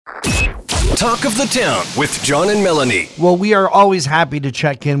Talk of the Town with John and Melanie. Well, we are always happy to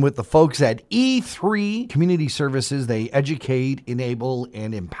check in with the folks at E3 Community Services. They educate, enable,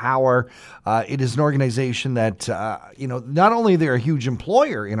 and empower. It is an organization that, not only they're a huge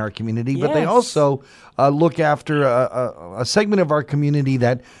employer in our community, but they also look after a segment of our community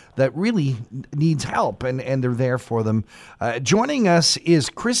that really needs help, and they're there for them. Joining us is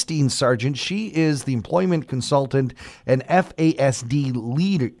Kristine Sargant. She is the employment consultant and FASD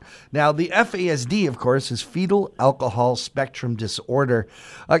leader. Now, the FASD, of course, is Fetal Alcohol Spectrum Disorder.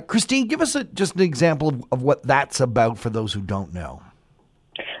 Kristine, give us just an example of what that's about for those who don't know.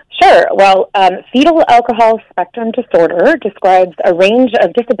 Sure. Well, fetal alcohol spectrum disorder describes a range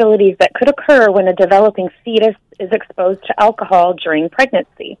of disabilities that could occur when a developing fetus is exposed to alcohol during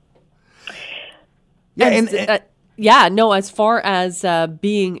pregnancy. As far as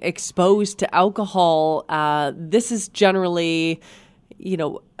being exposed to alcohol, this is generally,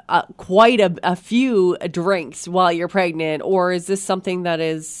 quite a few drinks while you're pregnant, or is this something that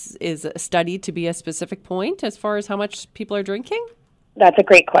is studied to be a specific point as far as how much people are drinking? That's a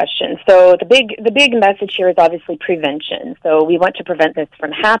great question. So the big message here is obviously prevention. So we want to prevent this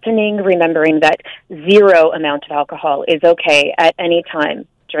from happening, remembering that zero amount of alcohol is okay at any time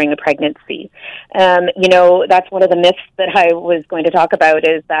during a pregnancy. That's one of the myths that I was going to talk about,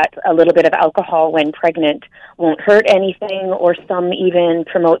 is that a little bit of alcohol when pregnant won't hurt anything, or some even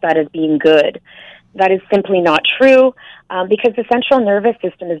promote that as being good. That is simply not true, because the central nervous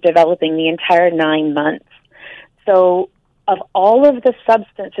system is developing the entire 9 months. So of all of the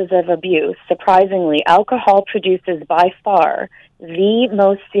substances of abuse, surprisingly, alcohol produces by far the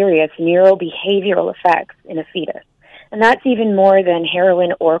most serious neurobehavioral effects in a fetus. And that's even more than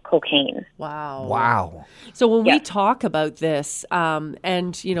heroin or cocaine. Wow. So when we talk about this,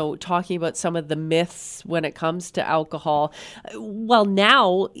 talking about some of the myths when it comes to alcohol, well,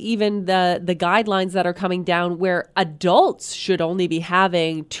 now even the guidelines that are coming down where adults should only be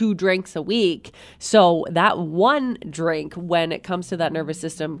having 2 drinks a week. So that one drink, when it comes to that nervous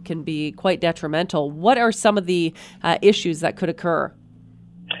system, can be quite detrimental. What are some of the issues that could occur?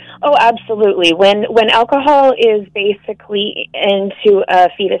 Oh, absolutely. When alcohol is basically into a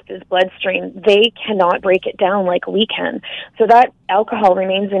fetus's bloodstream, they cannot break it down like we can. So that alcohol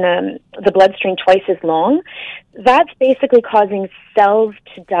remains in the bloodstream twice as long. That's basically causing cells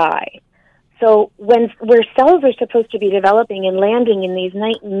to die. So where cells are supposed to be developing and landing in these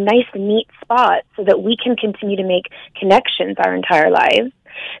nice, neat spots so that we can continue to make connections our entire lives,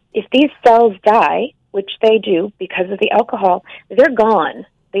 if these cells die, which they do because of the alcohol, they're gone.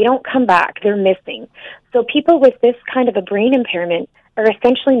 They don't come back. They're missing. So people with this kind of a brain impairment are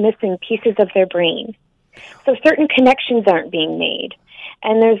essentially missing pieces of their brain. So certain connections aren't being made.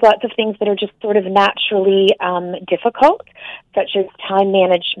 And there's lots of things that are just sort of naturally difficult, such as time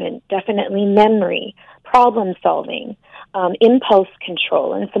management, definitely memory, problem solving, impulse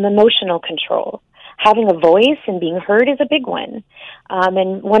control, and some emotional control. Having a voice and being heard is a big one.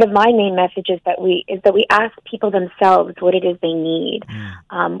 And one of my main messages is that we ask people themselves what it is they need.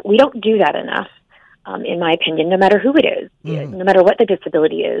 We don't do that enough, in my opinion, no matter who it is, no matter what the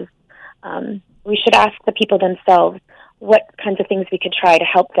disability is. We should ask the people themselves what kinds of things we could try to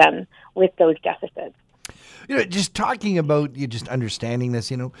help them with those deficits. Just talking about just understanding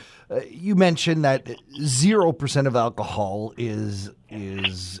this, you mentioned that 0% of alcohol is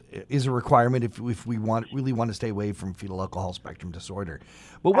a requirement if we really want to stay away from fetal alcohol spectrum disorder.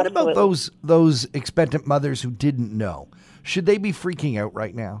 But what about those expectant mothers who didn't know? Should they be freaking out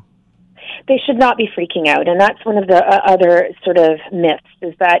right now? They should not be freaking out, and that's one of the other sort of myths,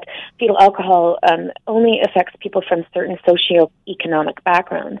 is that fetal alcohol only affects people from certain socioeconomic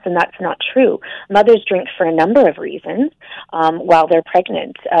backgrounds, and that's not true. Mothers drink for a number of reasons while they're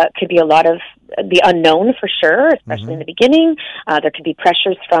pregnant. It could be a lot of the unknown for sure, especially in the beginning. There could be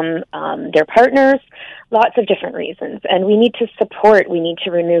pressures from their partners, lots of different reasons. And we need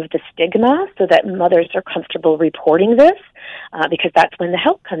to remove the stigma so that mothers are comfortable reporting this, because that's when the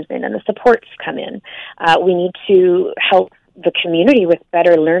help comes in and the supports come in. We need to help the community with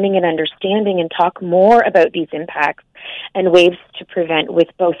better learning and understanding and talk more about these impacts and ways to prevent with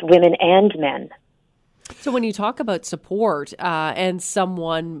both women and men. So when you talk about support and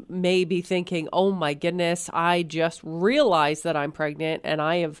someone may be thinking, oh my goodness, I just realized that I'm pregnant and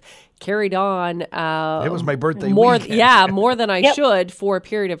I have carried on. It was my birthday weekend. More than I should for a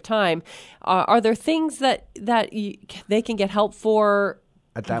period of time. Are there things that they can get help for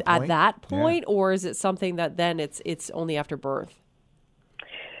at that point? Or is it something that then it's only after birth?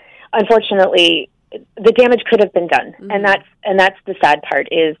 Unfortunately, the damage could have been done, and that's the sad part.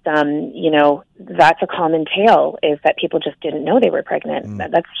 Is that's a common tale, is that people just didn't know they were pregnant.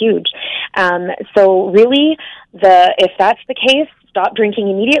 That's huge, So really, if that's the case, stop drinking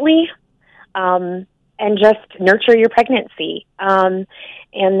immediately, and just nurture your pregnancy. And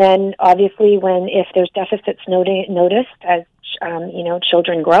then, obviously, if there's deficits noticed as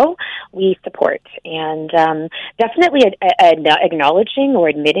children grow, we support. And definitely acknowledging or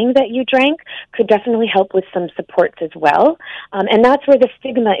admitting that you drank could definitely help with some supports as well. And that's where the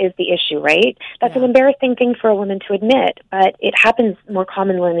stigma is the issue, right? That's an embarrassing thing for a woman to admit, but it happens more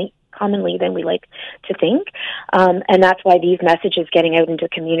commonly than we like to think. And that's why these messages getting out into the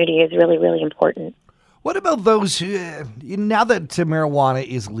community is really, really important. What about those who, now that marijuana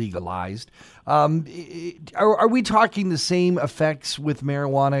is legalized, are we talking the same effects with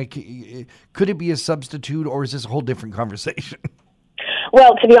marijuana? Could it be a substitute, or is this a whole different conversation?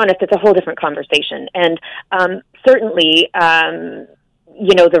 Well, to be honest, it's a whole different conversation. And certainly, the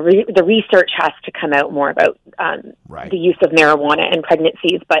research has to come out more about the use of marijuana in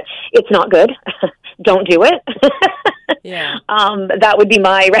pregnancies, but it's not good. Don't do it. Yeah. That would be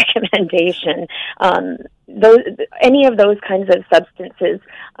my recommendation. Any of those kinds of substances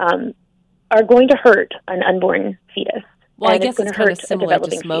are going to hurt an unborn fetus. Well, I guess it's kind of similar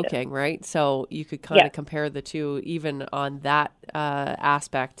to smoking, right? So you could kind of compare the two, even on that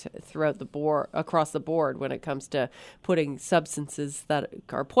aspect across the board when it comes to putting substances that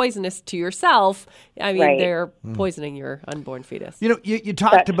are poisonous to yourself. I mean, they're poisoning your unborn fetus. You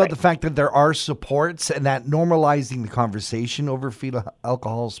talked about the fact that there are supports and that normalizing the conversation over fetal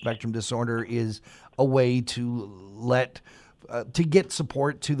alcohol spectrum disorder is a way to get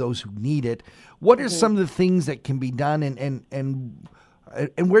support to those who need it. What are some of the things that can be done, and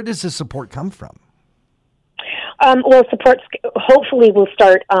where does the support come from? Well, supports hopefully will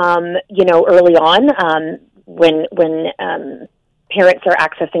start, early on when parents are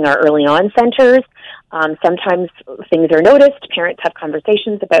accessing our early on centers. Sometimes things are noticed. Parents have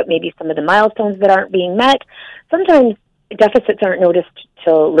conversations about maybe some of the milestones that aren't being met. Sometimes deficits aren't noticed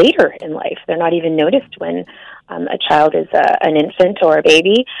till later in life. They're not even noticed when a child is an infant or a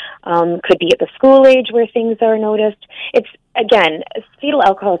baby. Could be at the school age where things are noticed. It's, again, fetal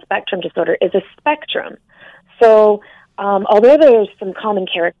alcohol spectrum disorder is a spectrum. So although there's some common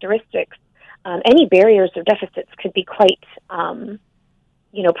characteristics, any barriers or deficits could be quite, personal,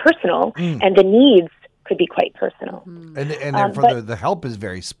 and the needs could be quite personal. And therefore the help is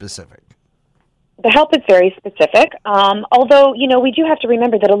very specific. The help is very specific, although, we do have to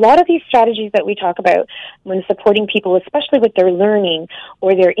remember that a lot of these strategies that we talk about when supporting people, especially with their learning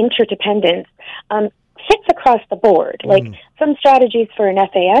or their interdependence, fits across the board. Like some strategies for an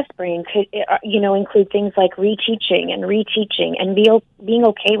FAS brain could, include things like reteaching and being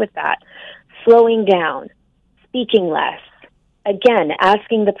okay with that, slowing down, speaking less, again,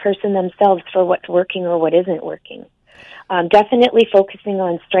 asking the person themselves for what's working or what isn't working. Definitely focusing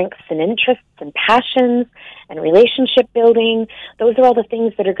on strengths and interests and passions and relationship building. Those are all the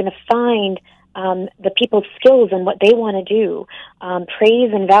things that are going to find the people's skills and what they want to do.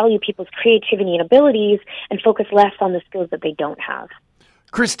 Praise and value people's creativity and abilities and focus less on the skills that they don't have.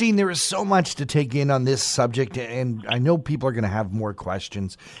 Kristine, there is so much to take in on this subject, and I know people are going to have more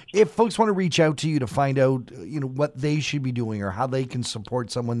questions. If folks want to reach out to you to find out, what they should be doing or how they can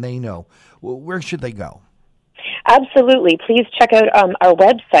support someone they know, where should they go? Absolutely. Please check out our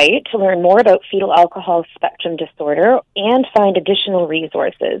website to learn more about fetal alcohol spectrum disorder and find additional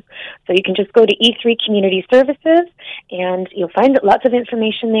resources. So you can just go to E3 Community Services, and you'll find lots of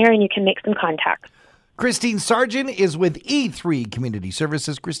information there, and you can make some contacts. Kristine Sargant is with E3 Community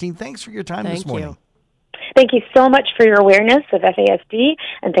Services. Kristine, thanks for your time this morning. Thank you so much for your awareness of FASD,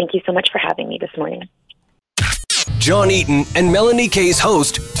 and thank you so much for having me this morning. John Eaton and Melanie Kay's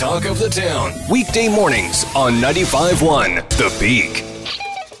host, Talk of the Town, weekday mornings on 95.1 The Peak.